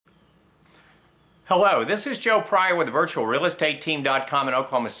Hello, this is Joe Pryor with virtualrealestateteam.com in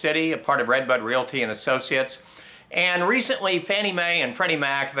Oklahoma City, a part of Redbud Realty and Associates. And recently, Fannie Mae and Freddie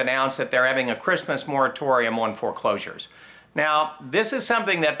Mac have announced that they're having a Christmas moratorium on foreclosures. Now, this is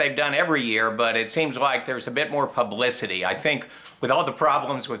something that they've done every year, but it seems like there's a bit more publicity. I think with all the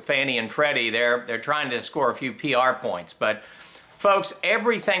problems with Fannie and Freddie, they're trying to score a few PR points. But folks,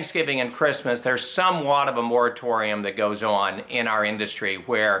 every Thanksgiving and Christmas, there's somewhat of a moratorium that goes on in our industry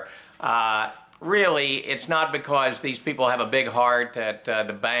where really, it's not because these people have a big heart that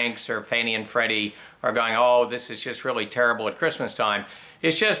the banks or Fannie and Freddie are going, oh, this is just really terrible at Christmas time.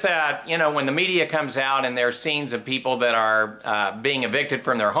 It's just that, you know, when the media comes out and there's scenes of people that are being evicted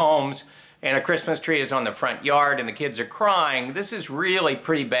from their homes and a Christmas tree is on the front yard and the kids are crying, this is really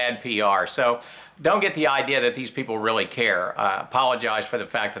pretty bad PR. So don't get the idea that these people really care. Apologize for the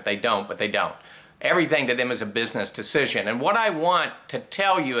fact that they don't, but they don't. Everything to them is a business decision. And what I want to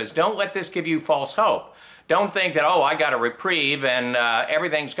tell you is don't let this give you false hope. Don't think that, oh, I got a reprieve and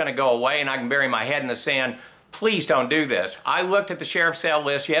everything's going to go away and I can bury my head in the sand. Please don't do this. I looked at the sheriff's sale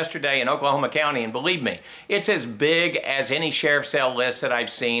list yesterday in Oklahoma County, and believe me, it's as big as any sheriff's sale list that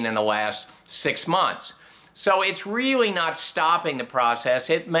I've seen in the last 6 months. So it's really not stopping the process.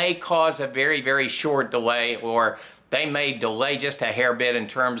 It may cause a very, very short delay, or they may delay just a hair bit in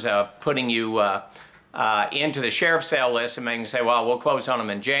terms of putting you into the sheriff's sale list and making you say, well, we'll close on them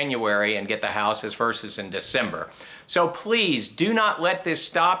in January and get the houses versus in December. So please do not let this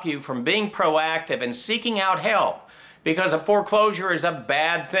stop you from being proactive and seeking out help, because a foreclosure is a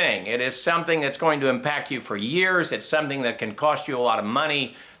bad thing. It is something that's going to impact you for years. It's something that can cost you a lot of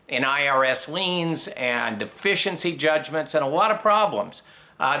money in IRS liens and deficiency judgments and a lot of problems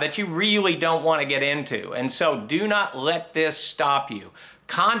that you really don't want to get into. And so do not let this stop you.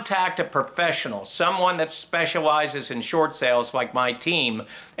 Contact a professional, someone that specializes in short sales like my team,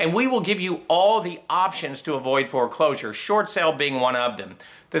 and we will give you all the options to avoid foreclosure, short sale being one of them.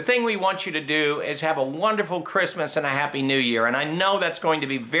 The thing we want you to do is have a wonderful Christmas and a Happy New Year, and I know that's going to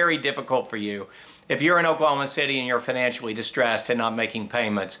be very difficult for you if you're in Oklahoma City and you're financially distressed and not making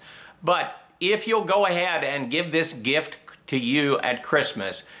payments. But if you'll go ahead and give this gift to you at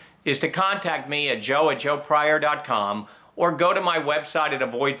Christmas, is to contact me at joe@joepryor.com or go to my website at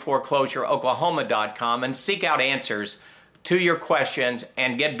avoidforeclosureoklahoma.com and seek out answers to your questions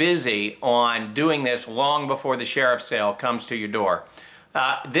and get busy on doing this long before the sheriff's sale comes to your door.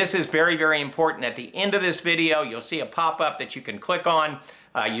 This is very, very important. At the end of this video, you'll see a pop-up that you can click on.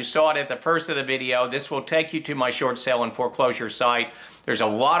 You saw it at the first of the video. This will take you to my short sale and foreclosure site. There's a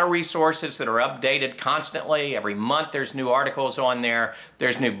lot of resources that are updated constantly. Every month there's new articles on there.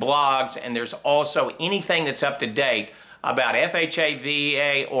 There's new blogs, and there's also anything that's up to date about FHA,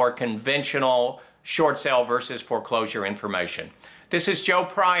 VA, or conventional short sale versus foreclosure information. This is Joe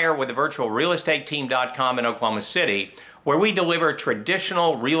Pryor with the virtualrealestateteam.com in Oklahoma City, where we deliver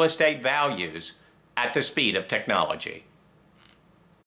traditional real estate values at the speed of technology.